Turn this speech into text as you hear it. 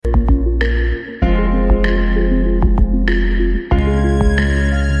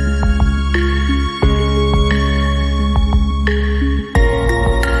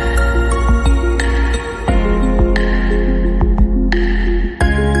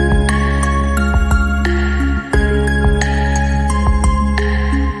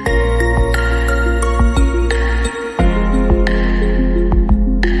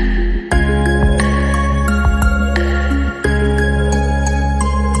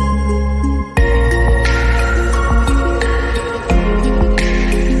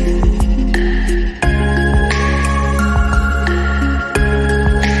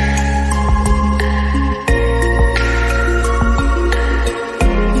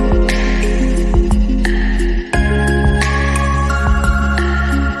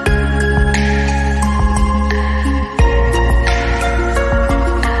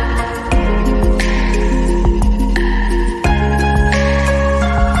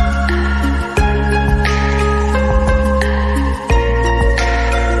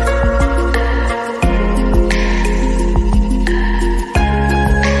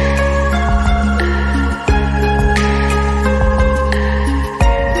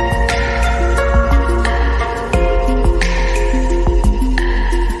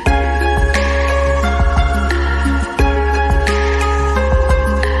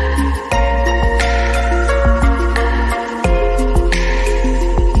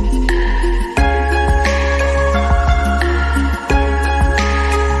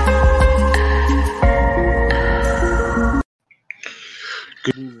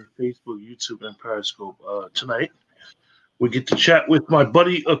Periscope. Tonight, we get to chat with my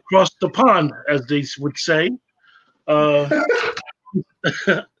buddy across the pond, as they would say. Uh,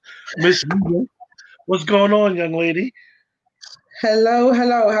 Miss Nita. What's going on, young lady? Hello,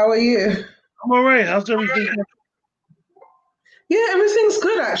 hello. How are you? I'm all right. How's everything? Yeah, everything's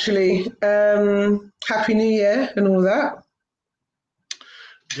good actually. Happy New Year and all that.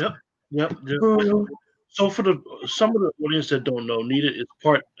 Yep, yep. Mm. So for the some of the audience that don't know, Nita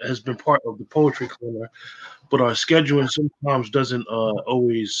has been part of the poetry corner, but our scheduling sometimes doesn't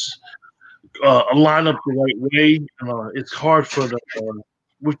always line up the right way. It's hard for the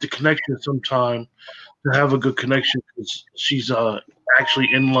with the connection sometimes to have a good connection because she's actually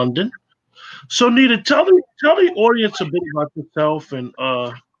in London. So Nita, tell the audience a bit about yourself and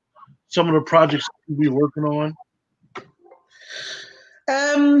some of the projects you'll be working on.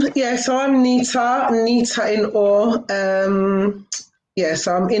 Yeah, so I'm Nita in awe. Yeah,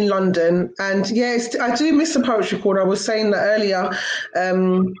 so I'm in London, and yes, I do miss the poetry corner. I was saying that earlier,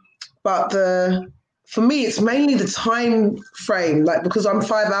 but the for me, it's mainly the time frame, like because I'm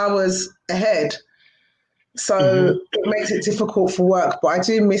 5 hours ahead. Hmm. So it makes it difficult for work, but I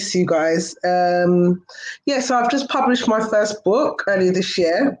do miss you guys. Yeah, so I've just published my first book earlier this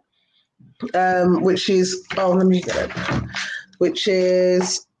year, which is, oh, let me get it, which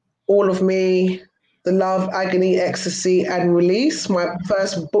is All of Me, The Love, Agony, Ecstasy, and Release, my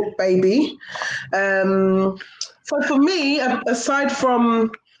first book baby. So for me, aside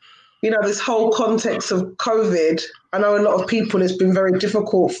from, this whole context of COVID, I know a lot of people, it's been very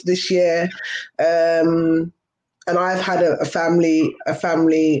difficult this year. And I've had a family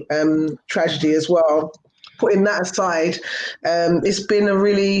tragedy as well. Putting that aside, it's been a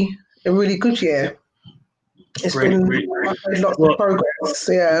really good year. It's Great, been great. I've made lots of Well, progress.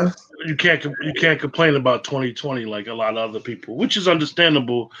 Yeah, you can't complain about 2020 like a lot of other people, which is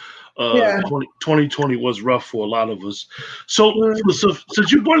understandable. yeah. 2020 was rough for a lot of us. So, Mm. so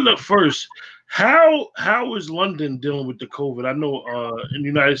since you brought it up first, how is London dealing with the COVID? I know in the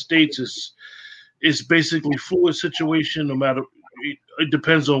United States it's basically fluid situation. No matter it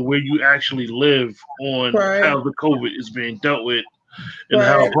depends on where you actually live on Right, how the COVID is being dealt with and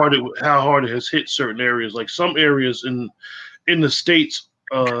right, how hard it has hit certain areas. Like some areas in the states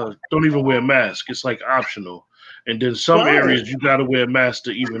don't even wear masks. It's like optional. And then some right. areas you got to wear a mask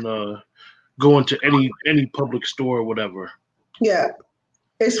to even go into any public store or whatever. Yeah,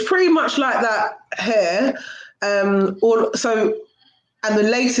 it's pretty much like that here. All so, and the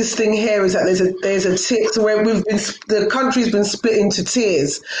latest thing here is that there's a tier. So where the country's been split into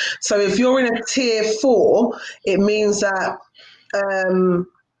tiers. So if you're in a tier 4, it means that Um,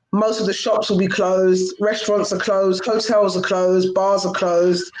 most of the shops will be closed, restaurants are closed, hotels are closed, bars are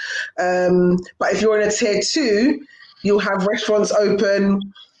closed. But if you're in a tier 2, you'll have restaurants open,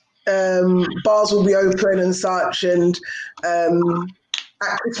 bars will be open and such. And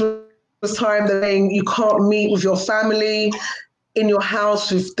at Christmas time, they're saying you can't meet with your family in your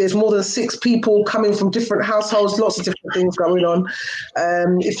house if there's more than 6 people coming from different households, lots of different things going on.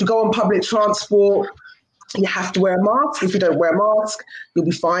 If you go on public transport, you have to wear a mask. If you don't wear a mask, you'll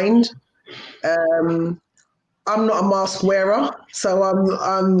be fined. Um, I'm not a mask wearer, so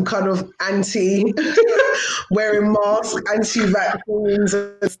I'm kind of anti wearing masks, anti vaccines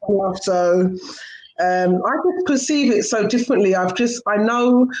and stuff. So I just perceive it so differently. I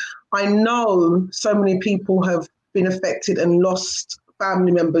know so many people have been affected and lost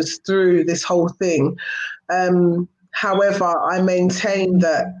family members through this whole thing. However, I maintain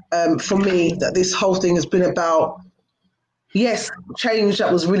that for me, that this whole thing has been about, yes, change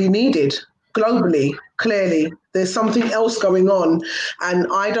that was really needed globally. Clearly, there's something else going on, and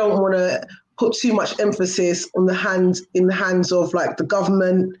I don't want to put too much emphasis on in the hands of like the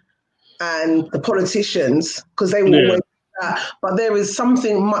government and the politicians because they will Yeah, always do that. But there is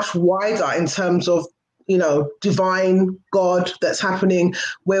something much wider in terms of divine God that's happening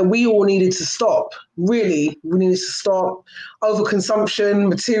where we all needed to stop. Really, we needed to stop overconsumption,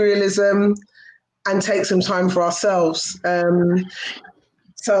 materialism, and take some time for ourselves.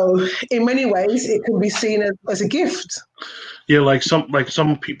 So, in many ways, it can be seen as a gift. yeah. Like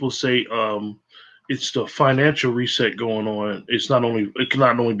some people say, it's the financial reset going on. It can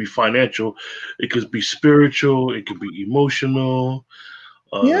not only be financial, it could be spiritual, it could be emotional.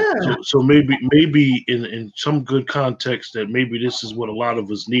 Yeah, So maybe in some good context that maybe this is what a lot of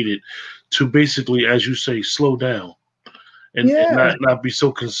us needed to basically, as you say, slow down and yeah, not be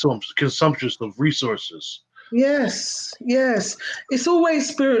so consumptuous of resources. yes, yes. It's always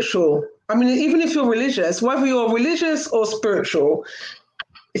spiritual. I mean, even if you're religious, whether you're religious or spiritual,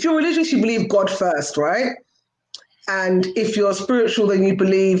 if you're religious, you believe God first, right? And if you're spiritual, then you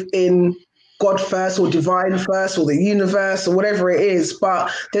believe in God first or divine first or the universe or whatever it is,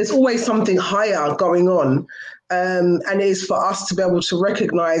 but there's always something higher going on. And it is for us to be able to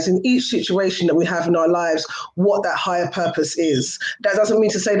recognize in each situation that we have in our lives what that higher purpose is. That doesn't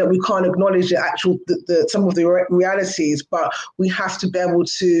mean to say that we can't acknowledge some of the realities, but we have to be able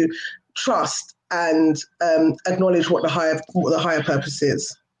to trust and acknowledge what the higher purpose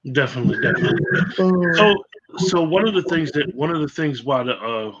is. Definitely. So one of the things why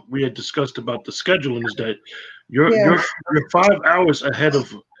we had discussed about the scheduling is that you're 5 hours ahead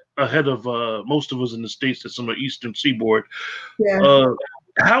of most of us in the States that's on the Eastern Seaboard. Yeah.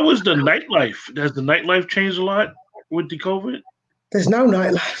 How is the nightlife? Has the nightlife changed a lot with the COVID? There's no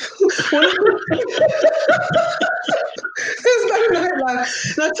nightlife. There's no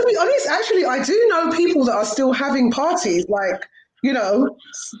nightlife. Now, to be honest, actually, I do know people that are still having parties, like, you know,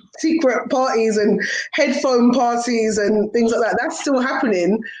 secret parties and headphone parties and things like that. That's still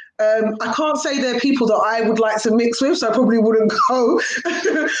happening. I can't say they're people that I would like to mix with, so I probably wouldn't go.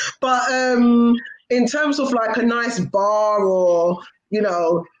 But in terms of like a nice bar or, you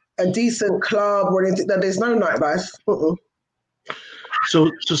know, a decent club or anything, there's no nightlife. Uh-uh.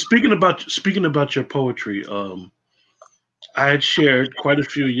 So speaking about your poetry, I had shared quite a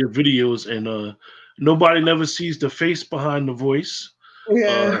few of your videos, and nobody never sees the face behind the voice.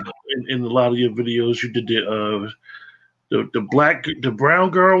 Yeah. In a lot of your videos, you did the brown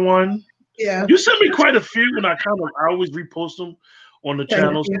girl one. Yeah. You sent me quite a few, and I always repost them on the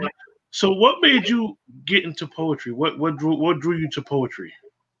channels. So, what made you get into poetry? What drew you to poetry?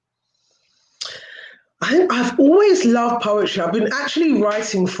 I've always loved poetry. I've been actually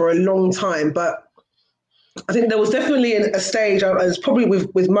writing for a long time, but I think there was definitely a stage, as probably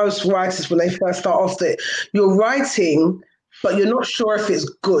with most writers when they first start off, that you're writing, but you're not sure if it's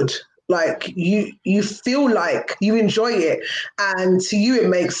good. Like you feel like you enjoy it, and to you it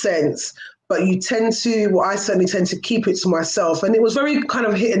makes sense, but I certainly tend to keep it to myself. And it was very kind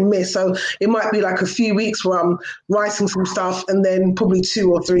of hit and miss. So it might be like a few weeks where I'm writing some stuff, and then probably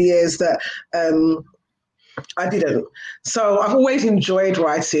 2 or 3 years that I didn't. So I've always enjoyed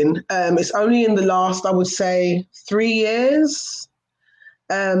writing. It's only in the last, I would say, 3 years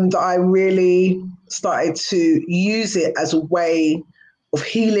that I really started to use it as a way of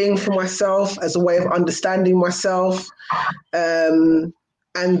healing for myself, as a way of understanding myself. And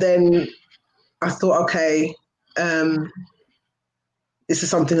then I thought, okay, this is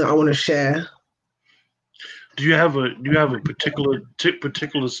something that I want to share. Do you have a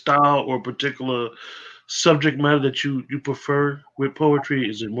particular style or particular subject matter that you prefer with poetry?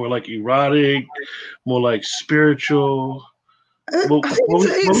 Is it more like erotic, more like spiritual? I think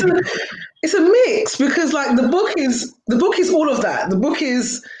it's a mix, because like the book is all of that. The book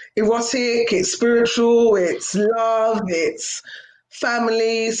is erotic, it's spiritual, it's love, it's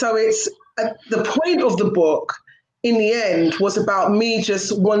family. So it's the point of the book in the end was about me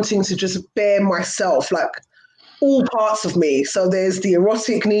just wanting to just bear myself, like all parts of me. So there's the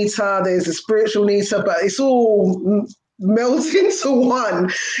erotic Nita, there's the spiritual Nita, but it's all melds into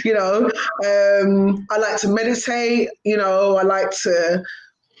one, you know. I like to meditate, you know, I like to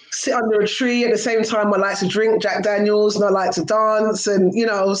sit under a tree. At the same time, I like to drink Jack Daniels, and I like to dance, and, you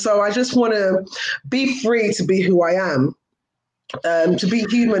know, so I just want to be free to be who I am, to be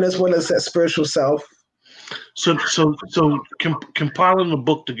human as well as that spiritual self. So compiling the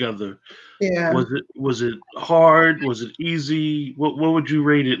book together, Yeah. was it hard? Was it easy? What would you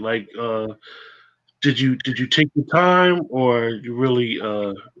rate it? Like, did you take your time, or you really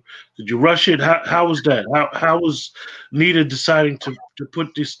did you rush it? How was that? How was Nita deciding to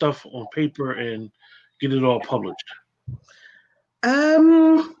put this stuff on paper and get it all published?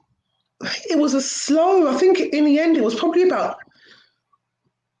 It was I think in the end it was probably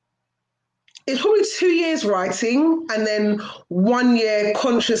 2 years writing, and then 1 year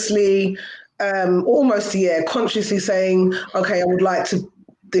consciously, almost a year consciously saying, okay, I would like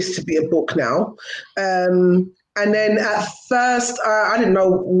this to be a book now. And then at first, I didn't know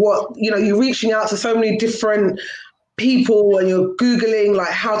what, you know, you're reaching out to so many different people and you're Googling like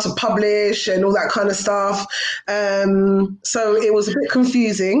how to publish and all that kind of stuff. So it was a bit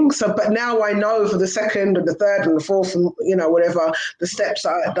confusing. But now I know for the second and the third and the fourth and, you know, whatever the steps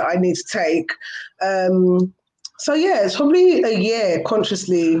that I need to take. So yeah, it's probably a year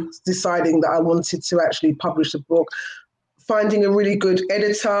consciously deciding that I wanted to actually publish the book, finding a really good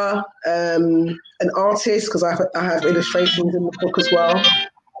editor, an artist, because I have illustrations in the book as well.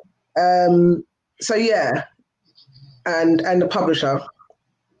 So yeah, and the publisher.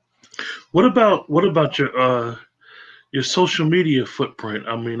 What about your social media footprint?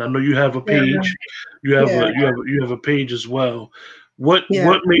 I mean, I know you have a page. You have a page as well. Yeah.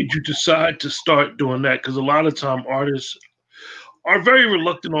 what made you decide to start doing that? Because a lot of time artists are very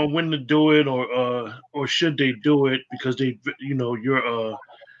reluctant on when to do it or should they do it because they your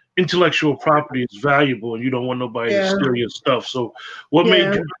intellectual property is valuable and you don't want nobody to Yeah. steal your stuff. So Yeah. what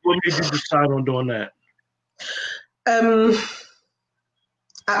made you decide on doing that? Um,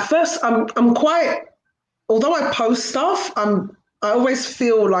 at first, I'm quite. Although I post stuff, I always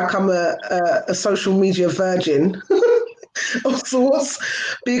feel like I'm a social media virgin of sorts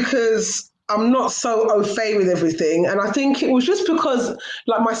because I'm not so au fait with everything. And I think it was just because,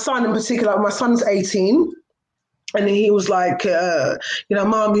 like my son in particular, my son's 18. And he was like,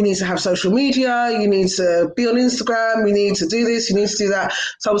 Mom, you need to have social media. You need to be on Instagram. You need to do this. You need to do that.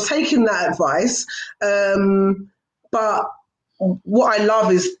 So I was taking that advice. But what I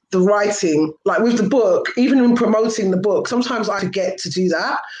love is the writing. Like with the book, even in promoting the book, sometimes I forget to do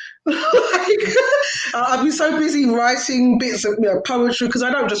that. I'll be so busy writing bits of poetry because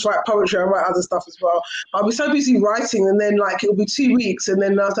I don't just write poetry, I write other stuff as well. I'll be so busy writing, and then like it'll be 2 weeks, and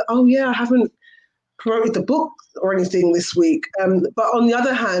then I'll think, oh yeah, I haven't promoted the book or anything this week. But on the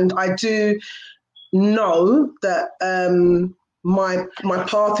other hand, I do know that my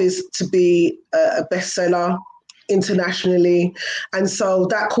path is to be a bestseller internationally, and so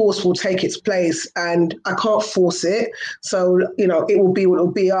that course will take its place, and I can't force it. So it will be what it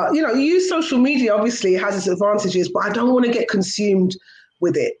will be. You use social media. Obviously, it has its advantages, but I don't want to get consumed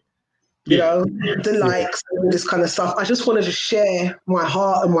with it. The likes and all this kind of stuff. I just want to share my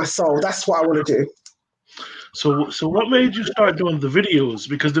heart and my soul. That's what I want to do. So what made you start doing the videos?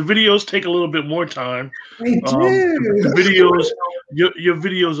 Because the videos take a little bit more time. They The do. videos, your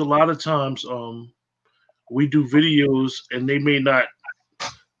videos, a lot of times, we do videos and they may not,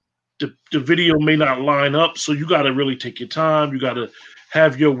 the video may not line up. So you got to really take your time. You got to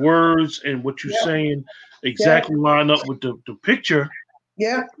have your words and what you're saying exactly line up with the picture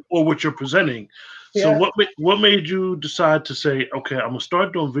or what you're presenting. So what made you decide to say, okay, I'm gonna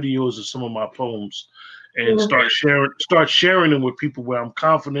start doing videos of some of my poems and start sharing them with people where I'm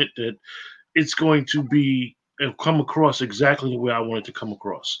confident that it's going to be and come across exactly the way I want it to come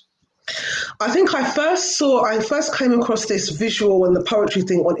across? I think I first came across this visual and the poetry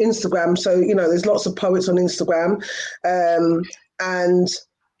thing on Instagram. So, there's lots of poets on Instagram. And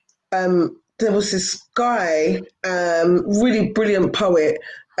there was this guy, really brilliant poet.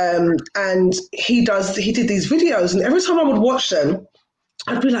 And he did these videos, and every time I would watch them,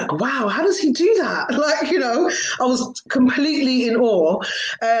 I'd be like, wow, how does he do that? I was completely in awe.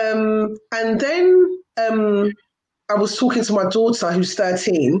 And then I was talking to my daughter who's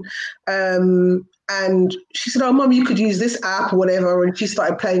 13, and she said, oh, Mum, you could use this app or whatever. And she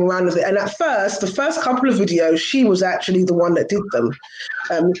started playing around with it. And at first, the first couple of videos, she was actually the one that did them.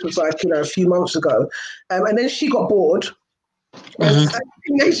 This was like, a few months ago. And then she got bored. As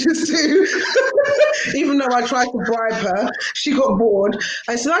teenagers do. Even though I tried to bribe her, she got bored.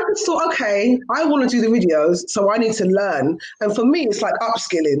 And so I just thought, okay, I want to do the videos, so I need to learn. And for me, it's like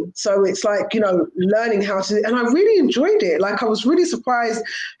upskilling. So it's like, learning how to, and I really enjoyed it. Like I was really surprised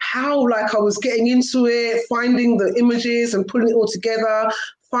how I was getting into it, finding the images and putting it all together,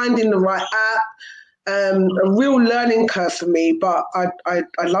 finding the right app. A real learning curve for me, but I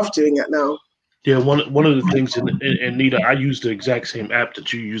love doing it now. Yeah, one of the things, and Nita, I use the exact same app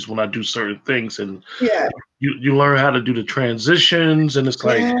that you use when I do certain things, and you learn how to do the transitions, and it's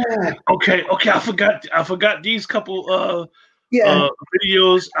like, okay, I forgot these couple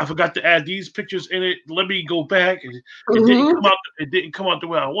videos, I forgot to add these pictures in it. Let me go back, and it didn't come out the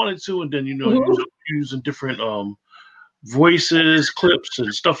way I wanted to, and then you're using different voices, clips,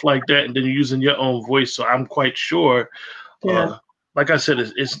 and stuff like that, and then you're using your own voice. So I'm quite sure. Like I said,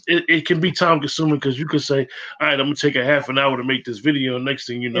 it can be time consuming because you could say, all right, I'm gonna take a half an hour to make this video. And next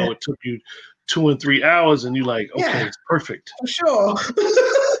thing you know, it took you 2 and 3 hours, and you're like, okay, it's perfect. For sure.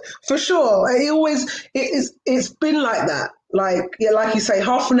 For sure. It's been like that. Like you say,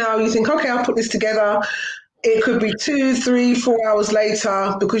 half an hour, you think, okay, I'll put this together. It could be 2, 3, 4 hours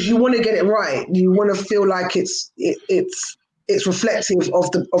later because you want to get it right. You want to feel like it's reflective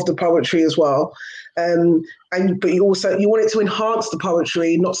of the poetry as well. But you want it to enhance the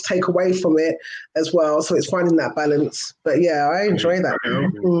poetry, not to take away from it as well. So it's finding that balance. But yeah, I enjoy that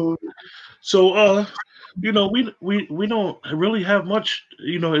now. So we don't really have much.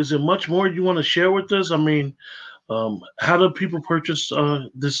 Is there much more you want to share with us? I mean, how do people purchase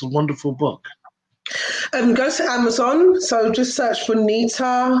this wonderful book? Go to Amazon. So just search for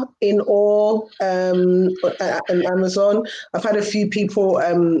Nita in Awe on Amazon. I've had a few people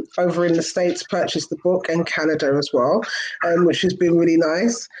over in the States purchase the book and Canada as well, which has been really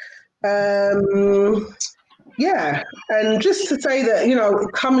nice. Yeah, and just to say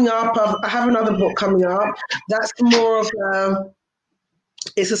that, coming up, I have another book coming up. That's more of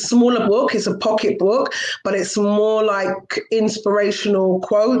it's a smaller book, it's a pocket book, but it's more like inspirational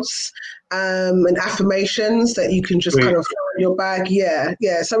quotes and affirmations that you can just kind Great, of throw in your bag. Yeah,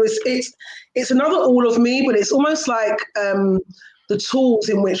 yeah. So it's another all of me, but it's almost like the tools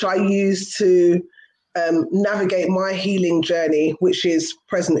in which I use to navigate my healing journey, which is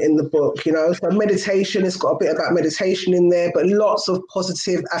present in the book. So meditation, it's got a bit about meditation in there, but lots of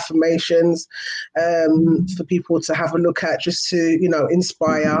positive affirmations for people to have a look at, just to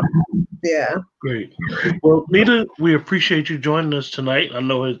inspire. Yeah. great. Well, Nita, we appreciate you joining us tonight. I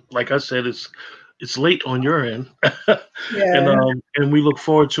know, like I said, it's late on your end, Yeah. and we look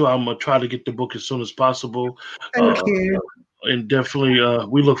forward to. I'm gonna try to get the book as soon as possible, Thank uh, you. and definitely,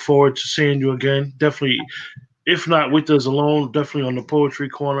 we look forward to seeing you again. Definitely, if not with us alone, definitely on the Poetry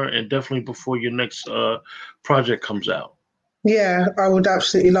Corner, and definitely before your next project comes out. Yeah, I would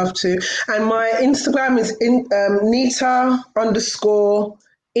absolutely love to. And my Instagram is in Nita underscore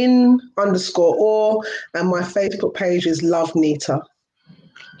in underscore or, and my Facebook page is Love Nita.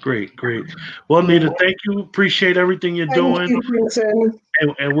 Great, great. Well, Yeah. Nita, thank you. Appreciate everything you're Thank doing, you, Quinton.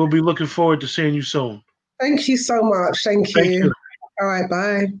 and we'll be looking forward to seeing you soon. Thank you so much. Thank Thank you. you. All right,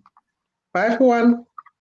 bye. Bye, everyone.